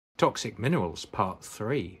Toxic Minerals Part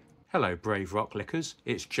 3. Hello brave rock lickers,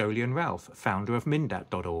 it's Jolyon Ralph, founder of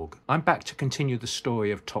Mindat.org. I'm back to continue the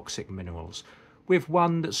story of toxic minerals, with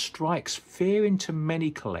one that strikes fear into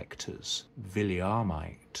many collectors,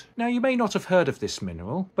 Villiaumite. Now you may not have heard of this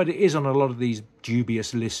mineral, but it is on a lot of these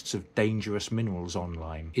dubious lists of dangerous minerals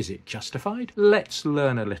online. Is it justified? Let's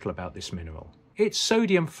learn a little about this mineral. It's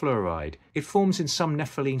sodium fluoride. It forms in some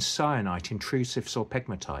nepheline syenite intrusives or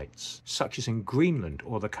pegmatites, such as in Greenland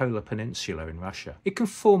or the Kola Peninsula in Russia. It can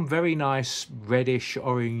form very nice reddish,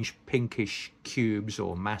 orange, pinkish cubes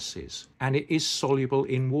or masses, and it is soluble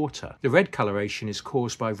in water. The red coloration is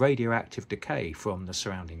caused by radioactive decay from the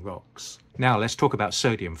surrounding rocks. Now let's talk about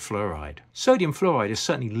sodium fluoride. Sodium fluoride is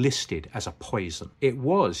certainly listed as a poison. It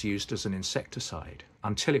was used as an insecticide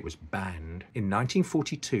until it was banned. In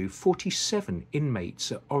 1942, 47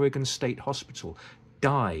 inmates at Oregon State Hospital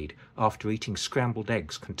died after eating scrambled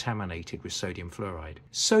eggs contaminated with sodium fluoride.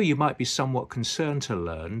 So you might be somewhat concerned to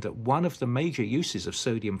learn that one of the major uses of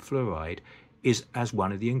sodium fluoride is as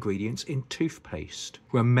one of the ingredients in toothpaste.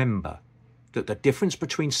 Remember that the difference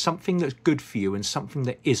between something that's good for you and something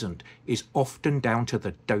that isn't is often down to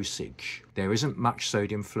the dosage. There isn't much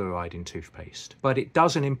sodium fluoride in toothpaste, but it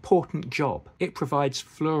does an important job. It provides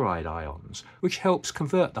fluoride ions, which helps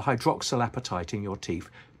convert the hydroxylapatite in your teeth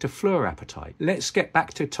to fluorapatite. Let's get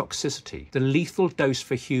back to toxicity. The lethal dose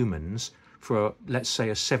for humans, for let's say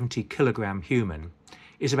a 70 kilogram human,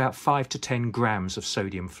 is about 5 to 10 grams of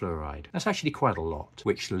sodium fluoride. That's actually quite a lot,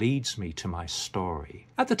 which leads me to my story.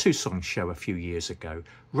 At the Tucson show a few years ago,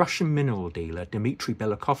 Russian mineral dealer Dmitry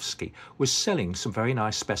Belakovsky was selling some very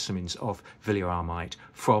nice specimens of Villiaumite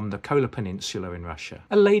from the Kola Peninsula in Russia.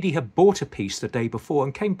 A lady had bought a piece the day before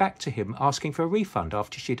and came back to him asking for a refund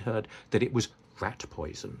after she'd heard that it was rat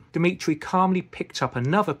poison. Dmitry calmly picked up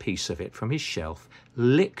another piece of it from his shelf,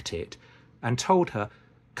 licked it, and told her,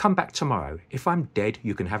 "Come back tomorrow. If I'm dead,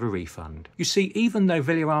 you can have a refund." You see, even though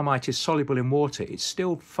Villiaumite is soluble in water, it's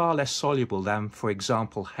still far less soluble than, for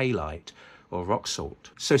example, halite or rock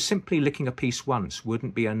salt. So simply licking a piece once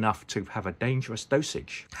wouldn't be enough to have a dangerous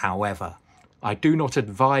dosage. However, I do not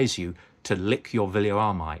advise you to lick your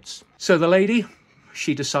Villiaumites. So the lady,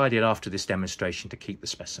 she decided after this demonstration to keep the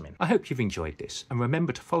specimen. I hope you've enjoyed this, and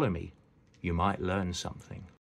remember to follow me. You might learn something.